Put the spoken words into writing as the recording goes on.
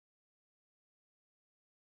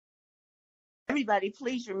everybody,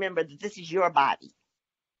 please remember that this is your body.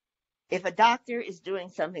 If a doctor is doing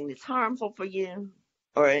something that's harmful for you,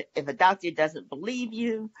 or if a doctor doesn't believe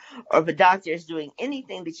you, or if a doctor is doing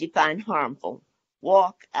anything that you find harmful,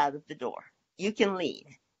 walk out of the door. You can leave.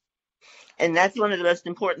 And that's one of the most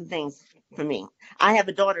important things for me. I have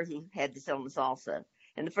a daughter who had this illness also.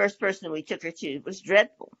 And the first person we took her to was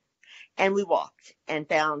dreadful. And we walked and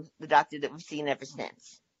found the doctor that we've seen ever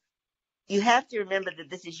since. You have to remember that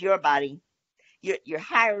this is your body. You're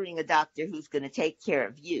hiring a doctor who's going to take care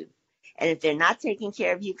of you. And if they're not taking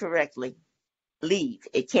care of you correctly, leave.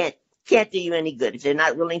 It can't do you any good. If they're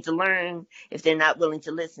not willing to learn, if they're not willing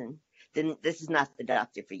to listen, then this is not the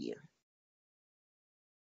doctor for you.